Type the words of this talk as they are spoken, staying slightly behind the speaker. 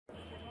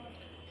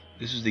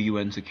This is the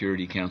UN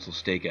Security Council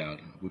stakeout,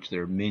 in which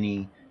there are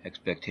many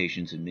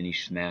expectations and many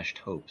smashed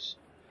hopes.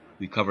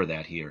 We cover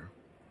that here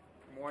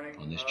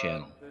on this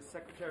channel. The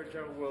Secretary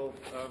General will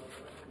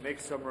make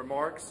some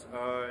remarks,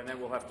 and then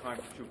we'll have time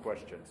for 2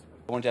 questions.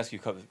 I wanted to ask you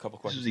a couple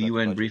questions. This is the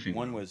UN briefing.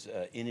 One was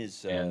in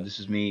his and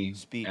this is me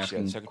speech,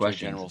 asking Secretary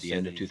questions General at the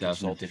end of said that he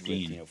consulted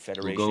 2015.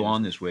 with, We'll go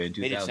on this way in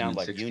made it sound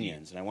 2016. like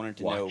unions, and I wanted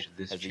to Watch know,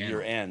 this as the channel.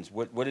 year ends,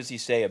 what does he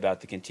say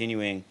about the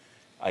continuing,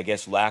 I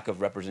guess, lack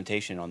of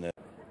representation on the...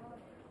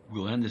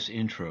 We'll end this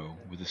intro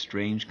with a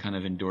strange kind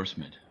of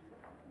endorsement.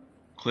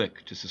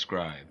 Click to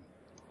subscribe.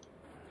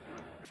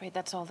 Afraid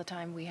that's all the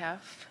time we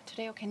have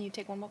today, or can you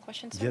take one more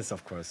question, sir? Yes,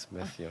 of course,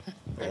 Matthew.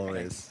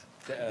 Always.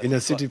 Inner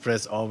City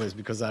Press, always,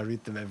 because I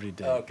read them every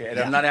day. Okay, and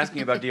I'm not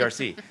asking about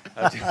DRC.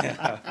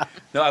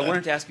 No, I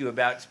wanted to ask you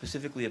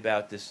specifically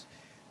about this.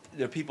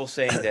 There are people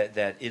saying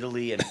that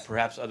Italy and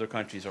perhaps other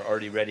countries are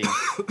already ready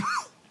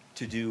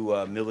to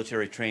do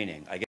military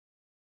training. I guess